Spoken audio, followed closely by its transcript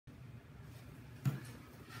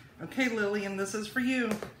Okay, Lily, and this is for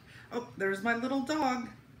you. Oh, there's my little dog.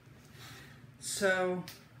 So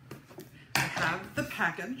I have the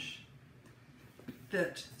package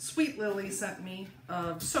that SweetLily sent me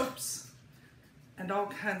of soaps and all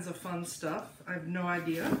kinds of fun stuff. I have no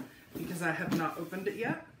idea because I have not opened it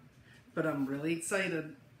yet, but I'm really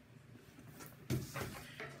excited.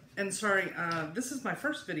 And sorry, this is my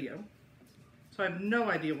first video, so I have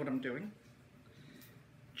no idea what I'm doing.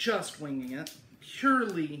 Just winging it,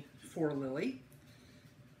 purely for Lily.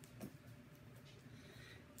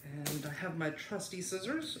 And I have my trusty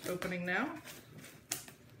scissors opening now.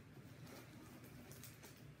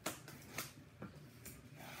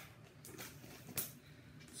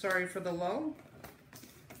 Sorry for the lull.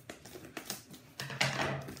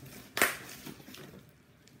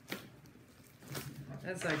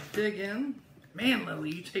 As I dig in, man,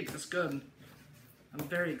 Lily, you take this good. I'm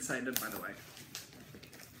very excited, by the way.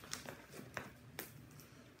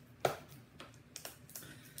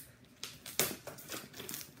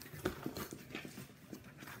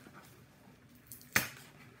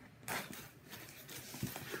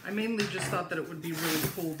 I mainly just thought that it would be really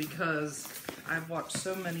cool because I've watched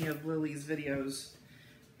so many of Lily's videos,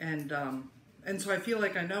 and so I feel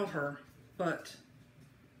like I know her, but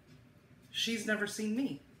she's never seen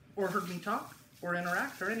me or heard me talk or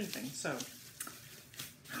interact or anything. So,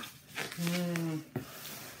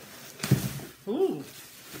 ooh,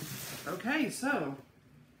 okay. So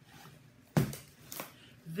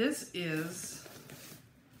this is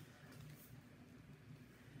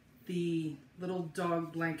the little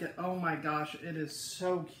dog blanket. Oh my gosh, it is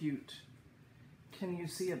so cute. Can you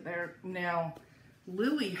see it there? Now,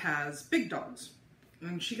 Lily has big dogs,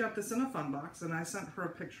 and she got this in a fun box, and I sent her a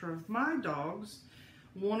picture of my dogs,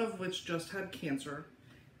 one of which just had cancer,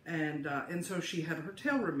 and so she had her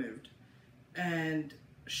tail removed. And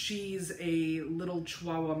she's a little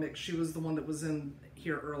Chihuahua mix. She was the one that was in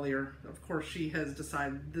here earlier. Of course, she has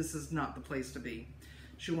decided this is not the place to be.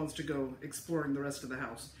 She wants to go exploring the rest of the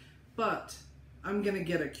house. But I'm gonna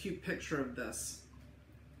get a cute picture of this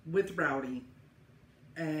with Rowdy,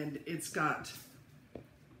 and it's got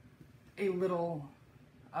a little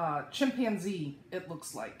chimpanzee, it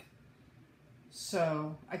looks like.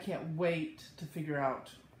 So I can't wait to figure out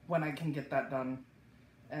when I can get that done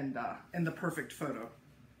and the perfect photo.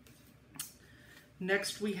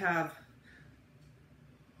 Next we have,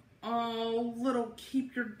 oh, little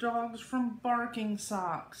keep your dogs from barking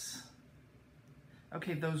socks.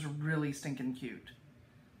 Okay, those are really stinking cute.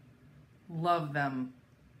 Love them.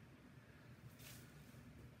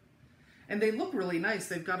 And they look really nice.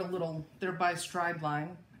 They've got a little, they're by Stride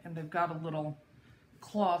Line, and they've got a little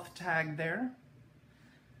cloth tag there.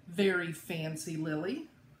 Very fancy, Lily.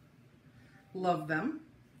 Love them.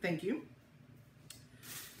 Thank you.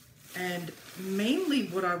 And mainly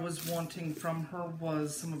what I was wanting from her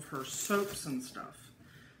was some of her soaps and stuff.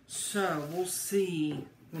 So we'll see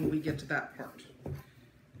when we get to that part.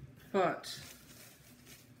 But,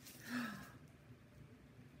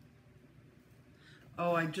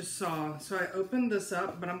 oh, I just saw, so I opened this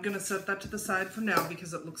up, but I'm going to set that to the side for now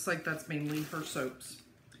because it looks like that's mainly her soaps.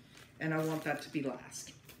 And I want that to be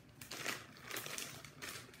last.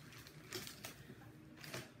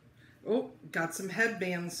 Oh, got some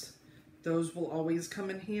headbands. Those will always come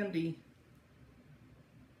in handy.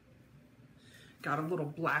 Got a little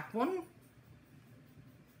black one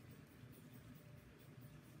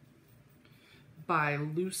by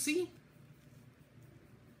Lucy.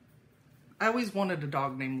 I always wanted a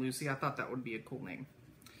dog named Lucy. I thought that would be a cool name.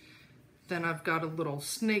 Then I've got a little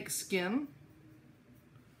snake skin.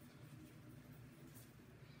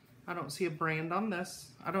 I don't see a brand on this.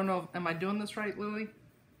 I don't know, am I doing this right, Lily?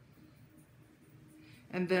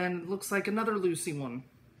 And then looks like another Lucy one.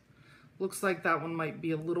 Looks like that one might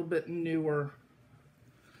be a little bit newer.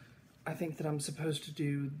 I think that I'm supposed to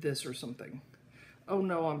do this or something. Oh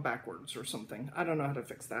no, I'm backwards or something. I don't know how to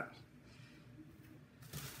fix that.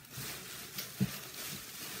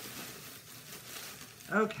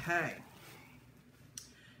 Okay.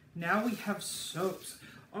 Now we have soaps.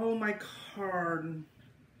 Oh, my card.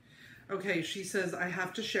 Okay, she says I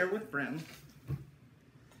have to share with Bryn.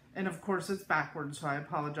 And of course it's backwards, so I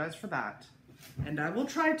apologize for that. And I will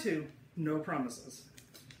try to. No promises.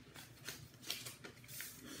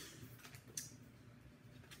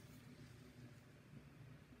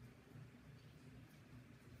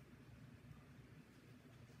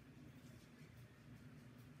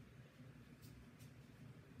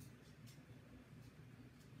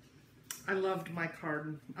 I loved my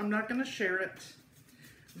card. I'm not going to share it,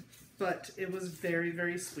 but it was very,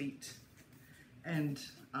 very sweet. And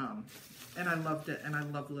I loved it, and I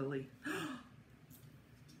love Lily.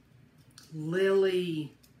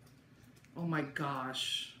 Lily. Oh my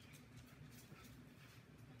gosh.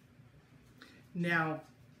 Now,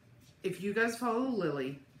 if you guys follow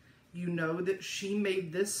Lily, you know that she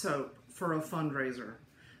made this soap for a fundraiser.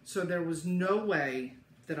 So there was no way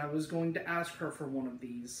that I was going to ask her for one of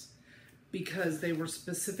these because they were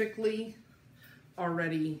specifically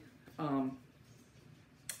already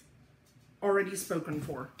spoken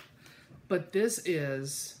for. But this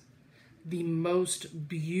is the most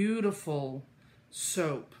beautiful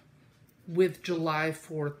soap with July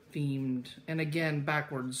 4th themed. And again,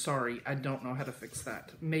 backwards, sorry, I don't know how to fix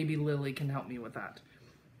that. Maybe Lily can help me with that.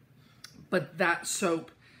 But that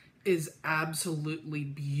soap is absolutely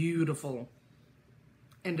beautiful.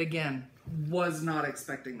 And again, was not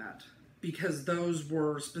expecting that because those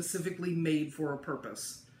were specifically made for a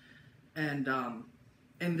purpose. And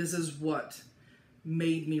this is what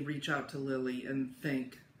made me reach out to Lily and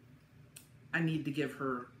think I need to give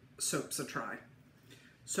her soaps a try.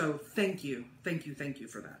 So thank you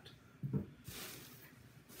for that.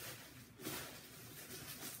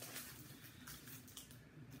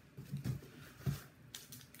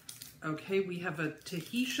 Okay, we have a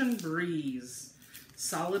Tahitian Breeze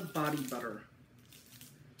solid body butter.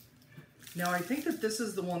 Now I think that this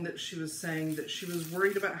is the one that she was saying that she was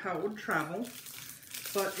worried about how it would travel,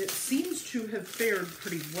 but it seems to have fared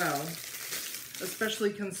pretty well,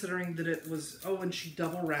 especially considering that it was, oh, and she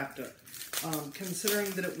double wrapped it. Considering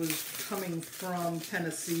that it was coming from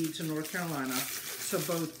Tennessee to North Carolina, so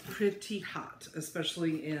both pretty hot,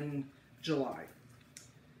 especially in July.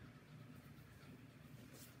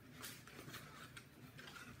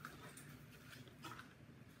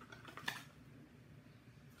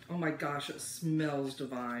 Oh my gosh, it smells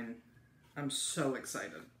divine. I'm so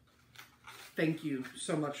excited. Thank you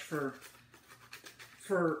so much for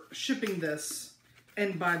shipping this.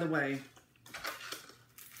 And by the way,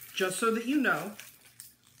 just so that you know,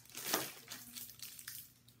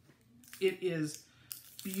 it is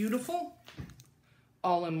beautiful,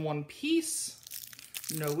 all in one piece,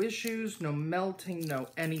 no issues, no melting, no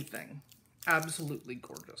anything. Absolutely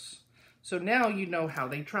gorgeous. So now you know how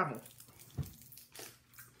they travel.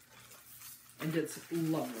 And it's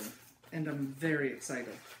lovely, and I'm very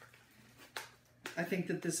excited. I think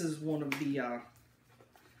that this is one of the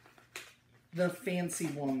fancy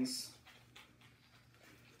ones.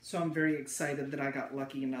 So I'm very excited that I got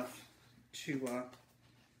lucky enough to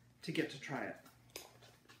get to try it.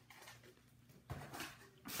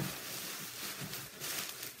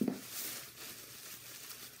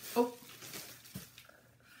 Oh,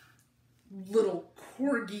 little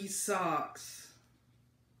corgi socks.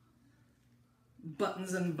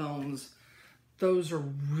 Buttons and bones. Those are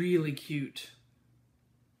really cute.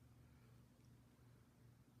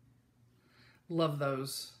 Love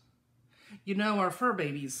those. You know, our fur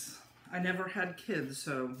babies, I never had kids,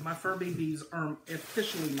 so my fur babies are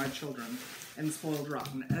officially my children and spoiled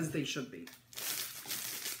rotten, as they should be.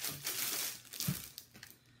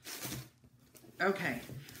 Okay,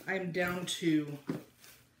 I'm down to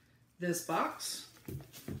this box,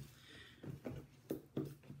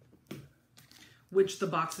 which the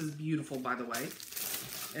box is beautiful, by the way,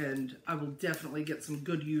 and I will definitely get some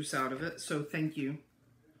good use out of it, so thank you.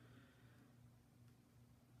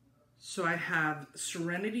 So I have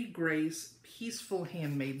Serenity Grace Peaceful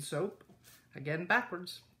Handmade Soap. Again,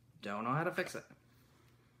 backwards. Don't know how to fix it.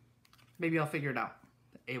 Maybe I'll figure it out.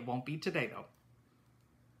 It won't be today, though.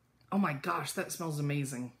 Oh my gosh, that smells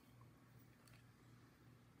amazing.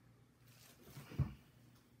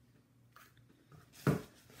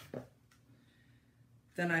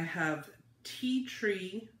 Then I have Tea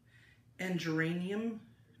Tree and Geranium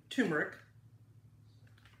Turmeric.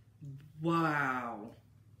 Wow.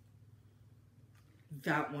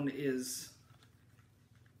 That one is...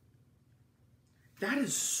 That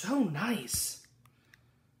is so nice.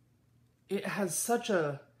 It has such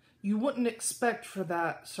a... You wouldn't expect for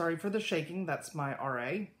that... Sorry for the shaking. That's my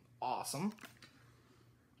RA. Awesome.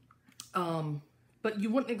 But you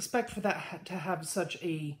wouldn't expect for that to have such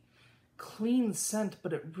a clean scent,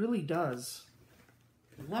 but it really does.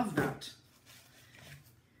 Love that.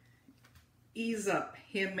 Ease Up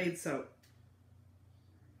Handmade Soap.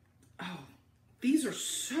 Oh, these are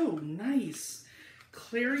so nice.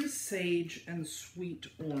 Clary Sage and Sweet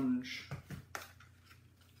Orange.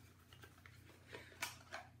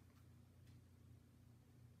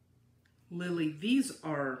 Lily, these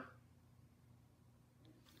are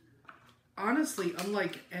honestly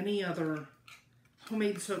unlike any other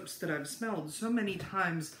homemade soaps that I've smelled. So many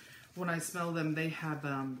times when I smell them, they have,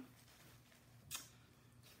 I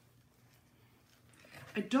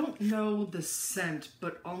don't know the scent,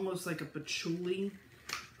 but almost like a patchouli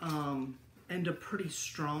and a pretty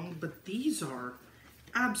strong, but these are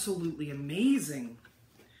absolutely amazing.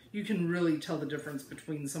 You can really tell the difference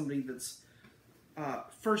between somebody that's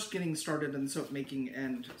first getting started in soap making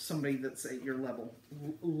and somebody that's at your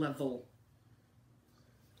level.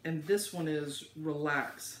 And this one is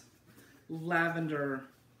Relax Lavender.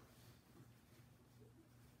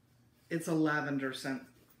 It's a lavender scent,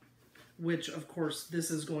 which of course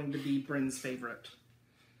this is going to be Bryn's favorite.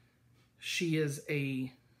 She is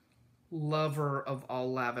a lover of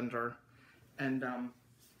all lavender, and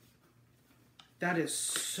that is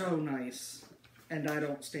so nice, and I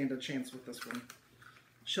don't stand a chance with this one.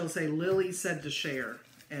 She'll say, Lily said to share,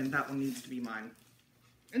 and that one needs to be mine.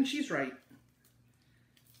 And she's right.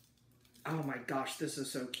 Oh my gosh, this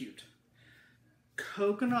is so cute.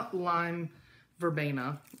 Coconut Lime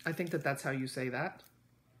Verbena. I think that's how you say that.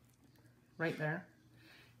 Right there.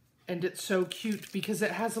 And it's so cute because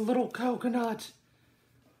it has a little coconut.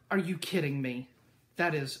 Are you kidding me?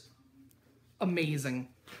 That is amazing.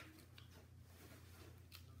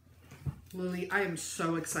 Lily, I am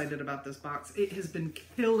so excited about this box. It has been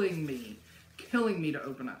killing me to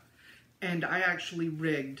open it. And I actually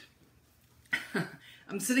rigged.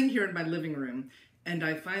 I'm sitting here in my living room, and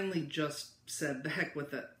I finally just said, the heck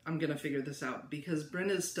with it. I'm going to figure this out, because Bryn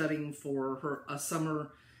is studying for a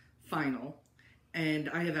summer final, and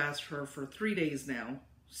I have asked her for 3 days now,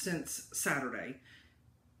 since Saturday,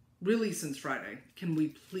 really since Friday, can we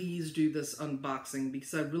please do this unboxing,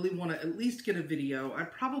 because I really want to at least get a video. I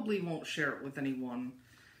probably won't share it with anyone,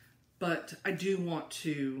 but I do want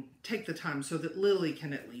to take the time so that Lily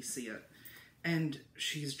can at least see it. And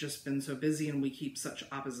she's just been so busy, and we keep such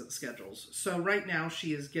opposite schedules. So right now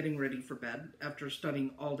she is getting ready for bed after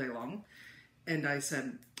studying all day long. And I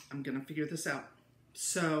said, I'm going to figure this out.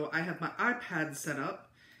 So I have my iPad set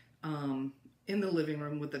up in the living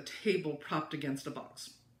room with a table propped against a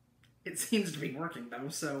box. It seems to be working though,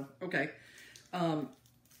 so okay. And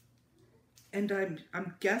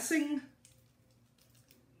I'm guessing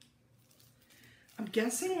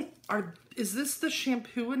is this the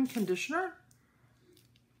shampoo and conditioner?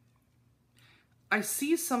 I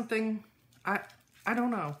see something, I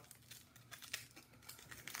don't know.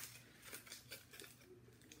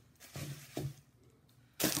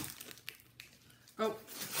 Oh.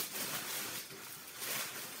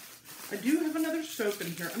 I do have another soap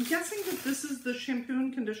in here. I'm guessing that this is the shampoo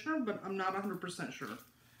and conditioner, but I'm not 100% sure.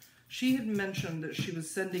 She had mentioned that she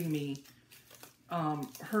was sending me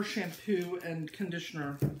her shampoo and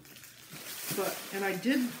conditioner, and I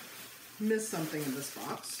did miss something in this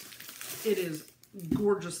box. It is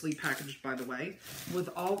gorgeously packaged, by the way, with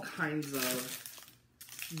all kinds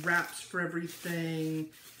of wraps for everything,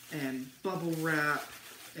 and bubble wrap,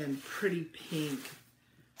 and pretty pink.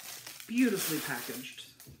 Beautifully packaged.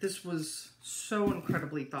 This was so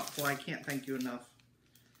incredibly thoughtful. I can't thank you enough.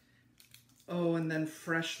 Oh, and then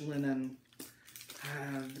fresh linen.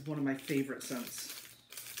 One of my favorite scents.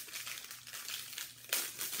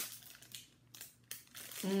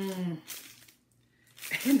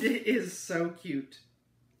 And it is so cute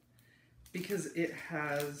because it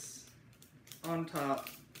has on top.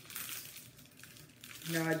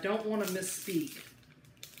 Now, I don't want to misspeak.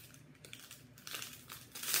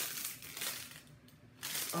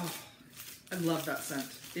 Oh, I love that scent.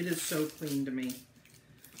 It is so clean to me.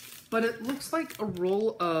 But it looks like a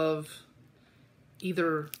roll of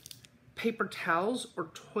either paper towels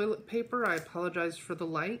or toilet paper. I apologize for the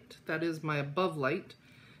light. That is my above light.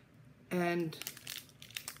 And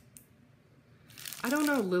I don't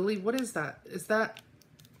know, Lily, what is that?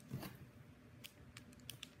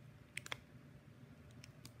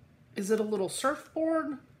 Is it a little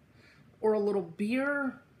surfboard or a little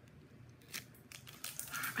beer?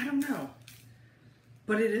 I don't know,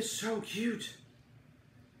 but it is so cute.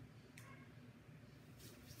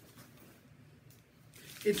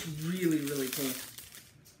 It's really, really cool.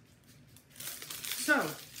 So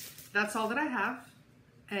that's all that I have.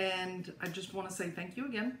 And I just want to say thank you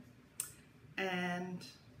again. And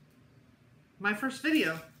my first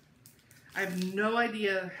video. I have no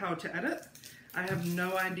idea how to edit. I have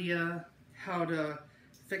no idea how to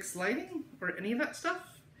fix lighting or any of that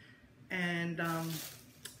stuff. And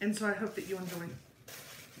so I hope that you enjoy.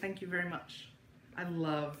 Thank you very much. I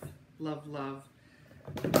love, love, love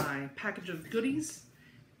my package of goodies.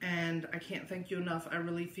 And I can't thank you enough. I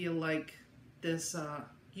really feel like this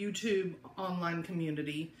YouTube online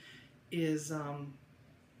community is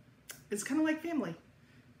it's kind of like family,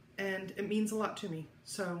 and it means a lot to me.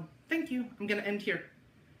 So thank you. I'm gonna end here.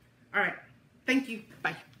 All right, thank you.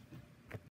 Bye.